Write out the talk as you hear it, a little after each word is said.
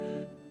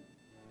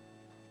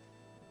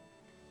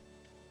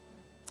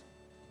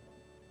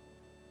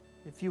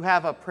If you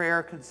have a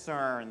prayer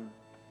concern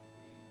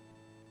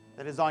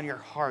that is on your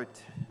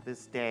heart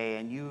this day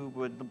and you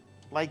would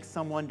like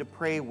someone to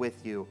pray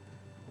with you,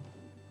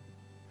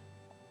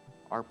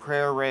 our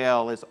prayer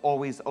rail is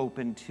always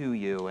open to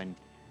you, and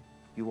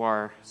you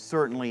are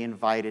certainly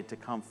invited to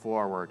come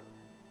forward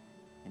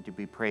and to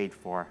be prayed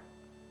for.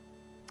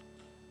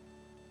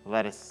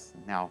 Let us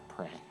now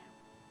pray.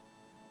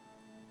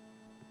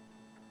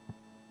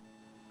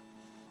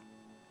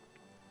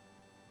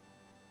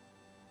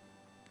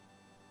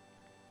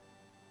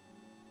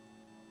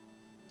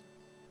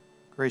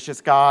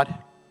 Gracious God,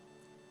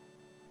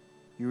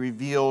 you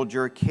revealed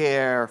your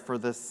care for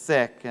the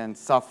sick and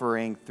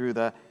suffering through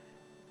the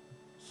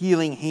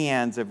healing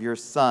hands of your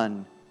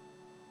Son,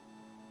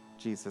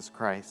 Jesus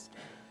Christ.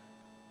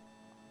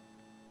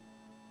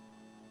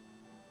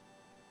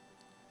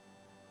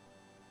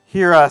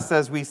 Hear us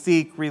as we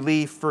seek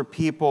relief for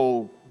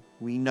people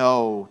we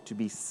know to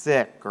be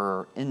sick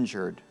or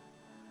injured.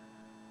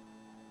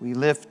 We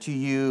lift to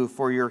you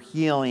for your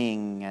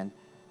healing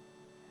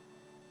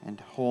and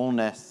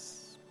wholeness.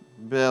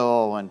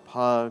 Bill and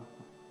Pug,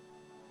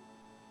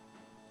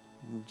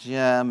 and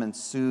Jim and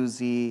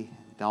Susie,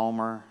 and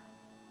Delmer,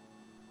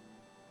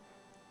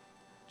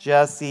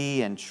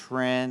 Jesse and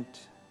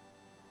Trent,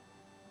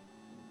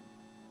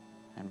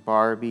 and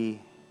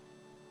Barbie,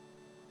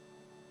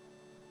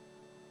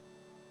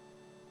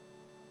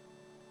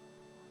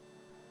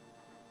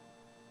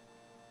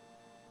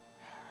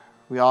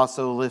 we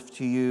also lift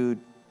to you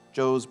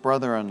Joe's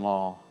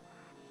brother-in-law.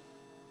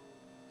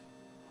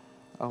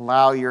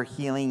 Allow your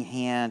healing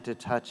hand to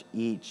touch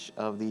each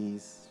of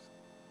these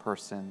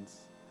persons.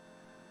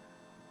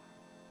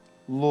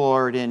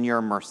 Lord, in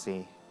your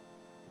mercy,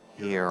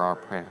 hear our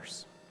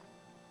prayers.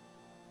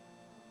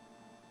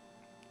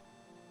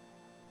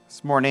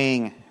 This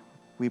morning,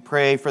 we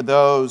pray for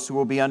those who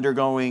will be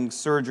undergoing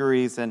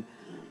surgeries and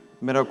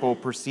medical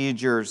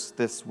procedures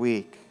this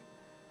week.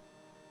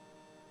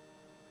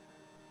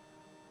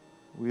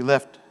 We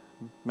lift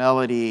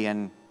Melody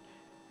and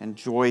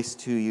Joyce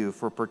to you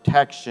for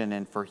protection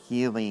and for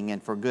healing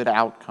and for good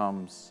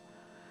outcomes.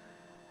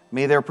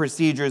 May their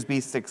procedures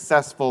be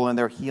successful and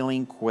their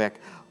healing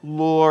quick.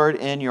 Lord,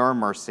 in your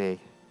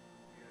mercy,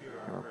 hear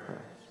our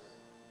prayers.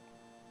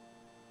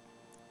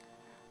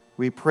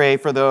 We pray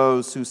for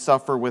those who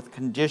suffer with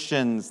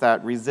conditions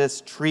that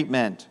resist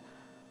treatment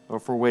or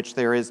for which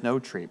there is no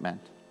treatment.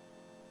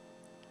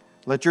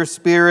 Let your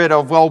spirit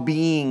of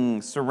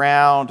well-being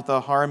surround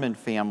the Harmon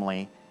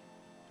family,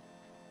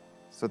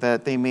 so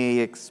that they may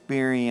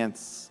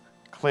experience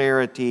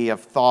clarity of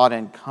thought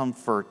and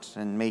comfort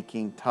in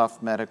making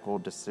tough medical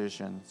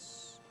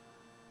decisions.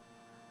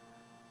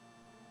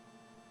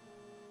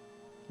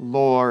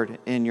 Lord,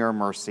 in your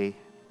mercy,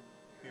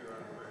 hear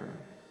our prayer.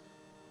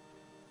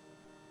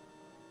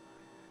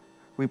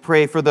 We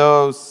pray for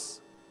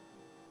those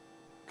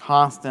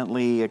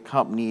constantly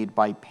accompanied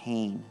by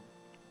pain.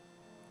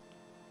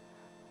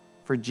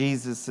 For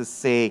Jesus'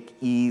 sake,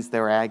 ease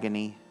their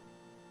agony.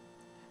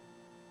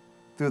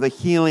 Through the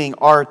healing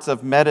arts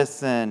of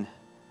medicine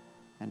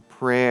and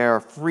prayer,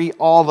 free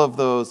all of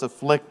those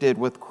afflicted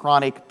with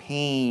chronic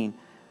pain,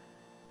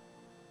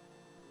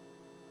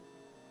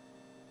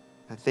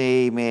 that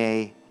they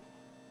may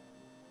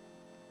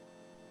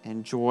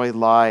enjoy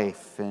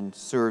life and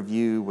serve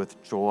you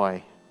with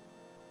joy.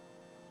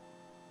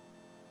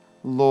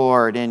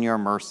 Lord, in your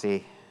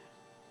mercy,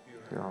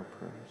 hear our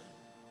prayers.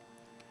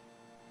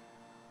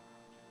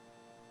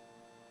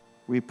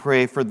 We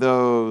pray for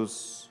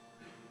those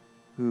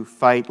who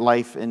fight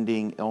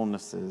life-ending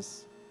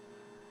illnesses.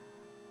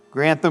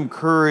 Grant them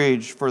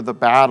courage for the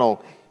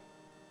battle.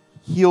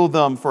 Heal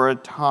them for a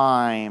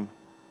time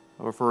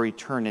or for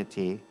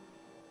eternity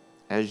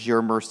as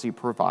your mercy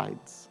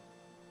provides.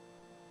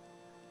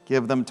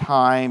 Give them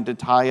time to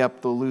tie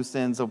up the loose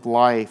ends of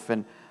life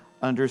and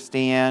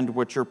understand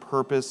what your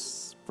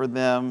purpose for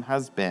them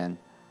has been.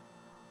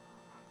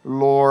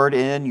 Lord,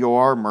 in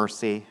your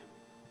mercy,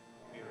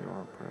 hear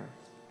our prayers.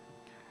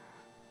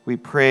 We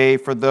pray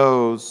for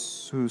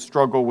those who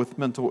struggle with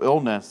mental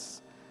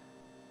illness,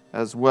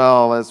 as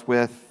well as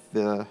with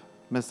the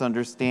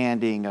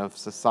misunderstanding of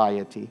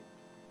society.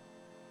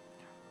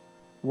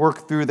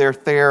 Work through their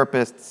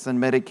therapists and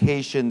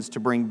medications to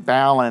bring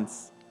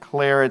balance,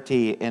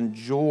 clarity, and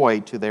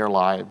joy to their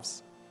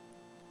lives.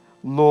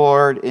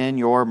 Lord, in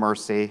your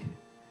mercy,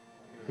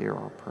 hear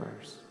our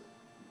prayers.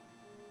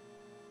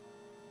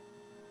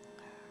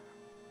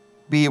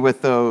 Be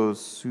with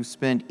those who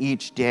spend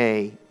each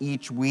day,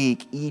 each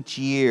week, each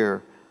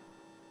year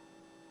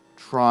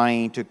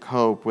trying to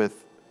cope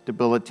with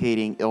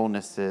debilitating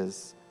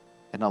illnesses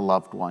in a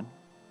loved one.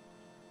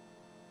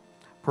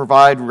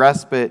 Provide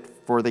respite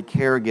for the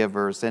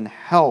caregivers and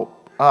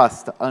help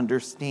us to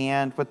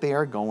understand what they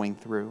are going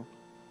through.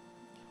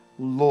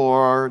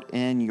 Lord,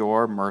 in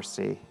your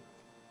mercy,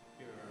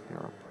 hear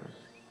our prayers.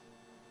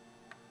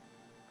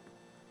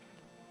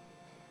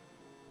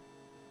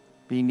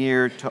 Be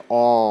near to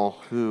all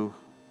who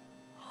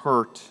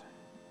hurt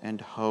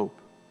and hope.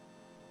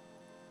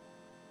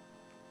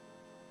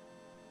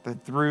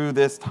 that through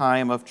this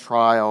time of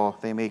trial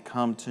they may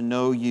come to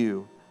know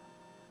you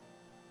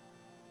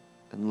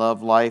and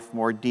love life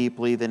more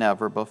deeply than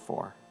ever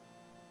before.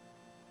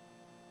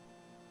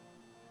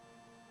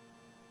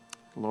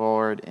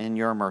 Lord, in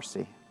your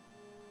mercy.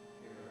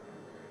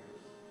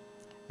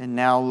 And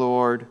now,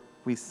 Lord,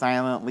 we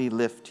silently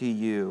lift to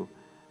you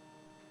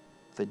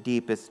the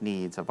deepest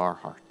needs of our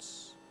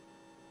hearts.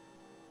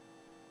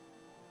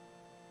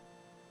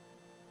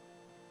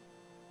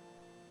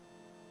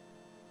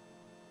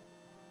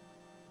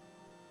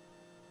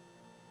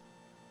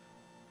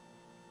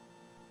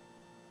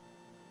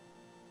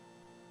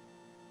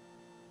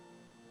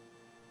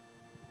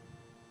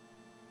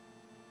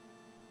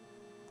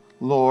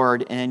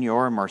 Lord, in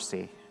your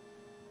mercy,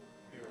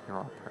 hear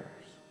our prayers.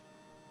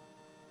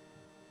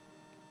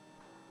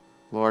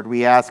 Lord,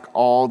 we ask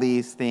all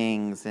these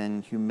things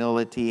in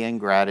humility and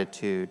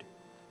gratitude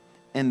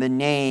in the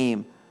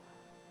name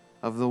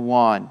of the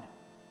one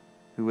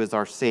who is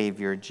our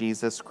Savior,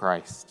 Jesus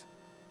Christ.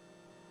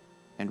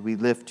 And we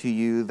lift to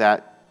you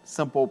that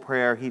simple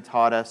prayer he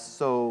taught us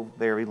so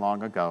very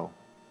long ago.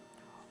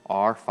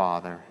 Our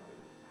Father,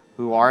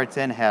 who art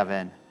in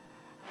heaven,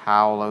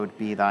 hallowed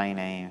be thy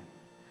name.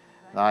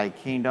 Thy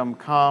kingdom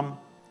come,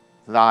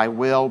 thy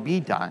will be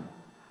done,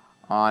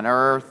 on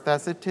earth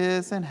as it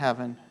is in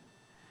heaven.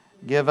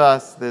 Give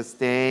us this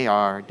day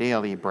our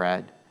daily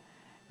bread,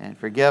 and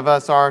forgive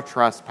us our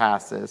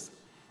trespasses,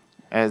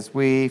 as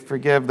we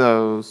forgive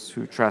those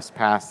who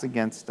trespass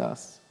against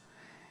us.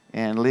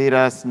 And lead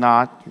us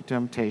not to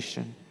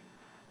temptation,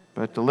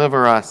 but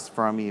deliver us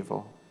from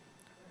evil.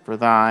 For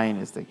thine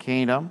is the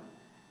kingdom,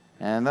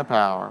 and the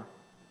power,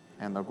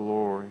 and the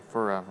glory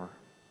forever.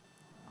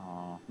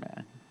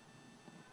 Amen.